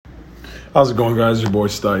How's it going, guys? Your boy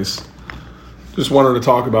Stice. Just wanted to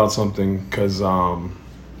talk about something because I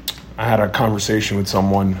had a conversation with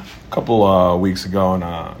someone a couple weeks ago,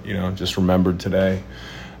 and just remembered today.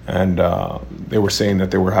 And they were saying that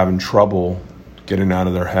they were having trouble getting out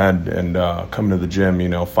of their head and coming to the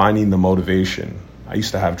gym. Finding the motivation. I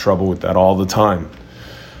used to have trouble with that all the time.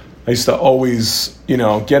 I used to always,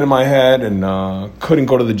 get in my head and couldn't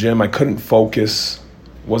go to the gym. I couldn't focus.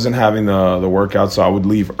 Wasn't having the workout, so I would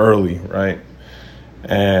leave early, right?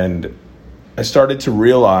 And I started to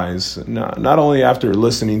realize, not only after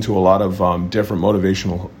listening to a lot of different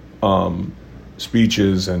motivational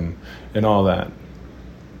speeches and all that,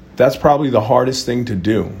 that's probably the hardest thing to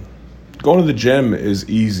do. Going to the gym is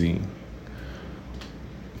easy,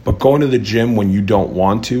 but going to the gym when you don't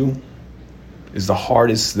want to is the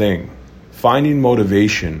hardest thing. Finding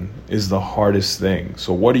motivation is the hardest thing.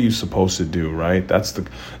 So what are you supposed to do, right? That's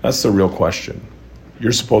the real question.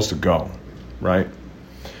 You're supposed to go, right?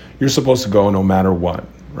 You're supposed to go no matter what,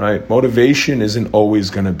 right? Motivation isn't always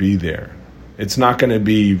going to be there. It's not going to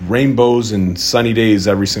be rainbows and sunny days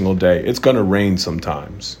every single day. It's going to rain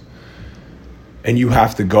sometimes. And you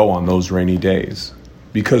have to go on those rainy days,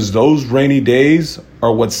 because those rainy days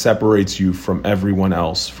are what separates you from everyone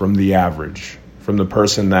else, from the average, from the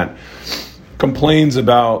person that complains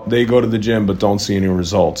about they go to the gym but don't see any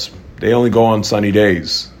results. They only go on sunny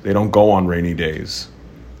days. They don't go on rainy days.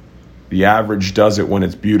 The average does it when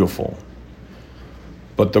it's beautiful.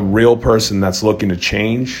 But the real person that's looking to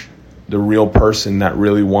change, the real person that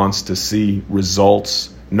really wants to see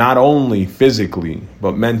results, not only physically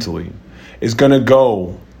but mentally, is going to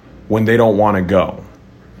go when they don't want to go.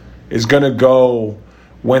 Is going to go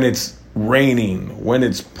when it's raining, when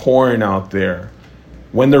it's pouring out there,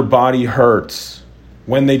 when their body hurts,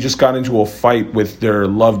 when they just got into a fight with their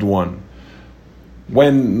loved one,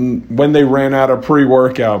 when they ran out of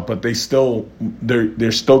pre-workout, but they're still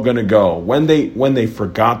going to go, when they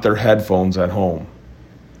forgot their headphones at home.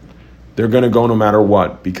 They're going to go no matter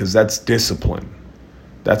what, because that's discipline.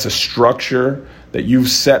 That's a structure that you've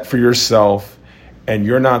set for yourself, and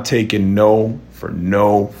you're not taking no for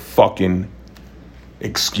no fucking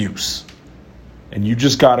excuse. And you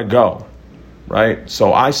just got to go. Right?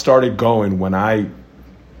 So I started going when I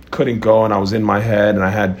couldn't go and I was in my head, and I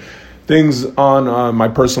had things on my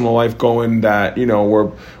personal life going that,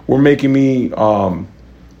 were making me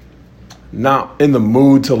not in the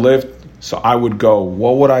mood to lift. So I would go,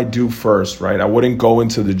 what would I do first, right? I wouldn't go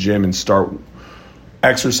into the gym and start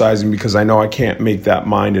exercising because I know I can't make that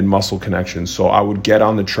mind and muscle connection. So I would get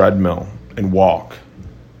on the treadmill and walk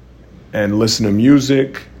and listen to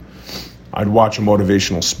music. I'd watch a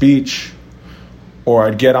motivational speech. Or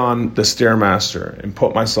I'd get on the Stairmaster and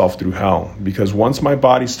put myself through hell, because once my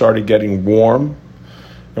body started getting warm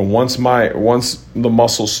and once the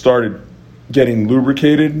muscles started getting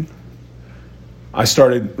lubricated, I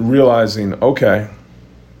started realizing, okay,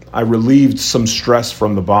 I relieved some stress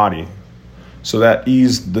from the body. So that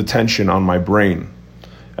eased the tension on my brain.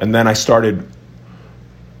 And then I started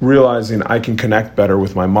realizing I can connect better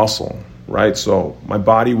with my muscle. Right? So my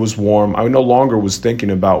body was warm. I no longer was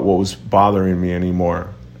thinking about what was bothering me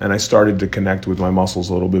anymore. And I started to connect with my muscles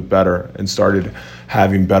a little bit better and started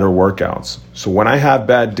having better workouts. So when I have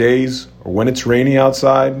bad days or when it's rainy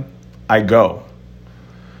outside, I go.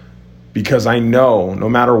 Because I know no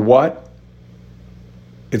matter what,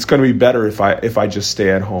 it's going to be better if I just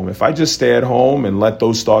stay at home. If I just stay at home and let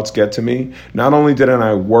those thoughts get to me, not only didn't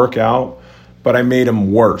I work out, but I made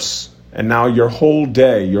them worse. And now your whole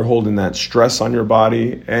day, you're holding that stress on your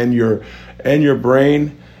body and your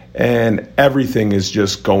brain, and everything is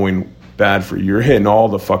just going bad for you. You're hitting all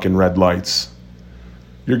the fucking red lights.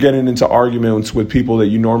 You're getting into arguments with people that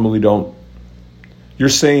you normally don't. You're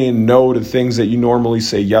saying no to things that you normally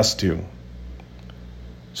say yes to.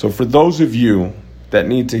 So for those of you that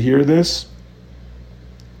need to hear this,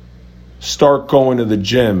 start going to the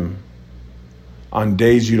gym on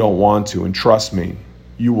days you don't want to, and trust me,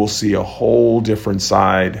 you will see a whole different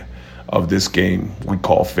side of this game we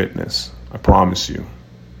call fitness. I promise you.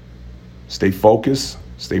 Stay focused,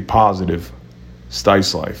 stay positive.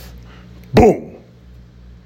 Stice Life. Boom.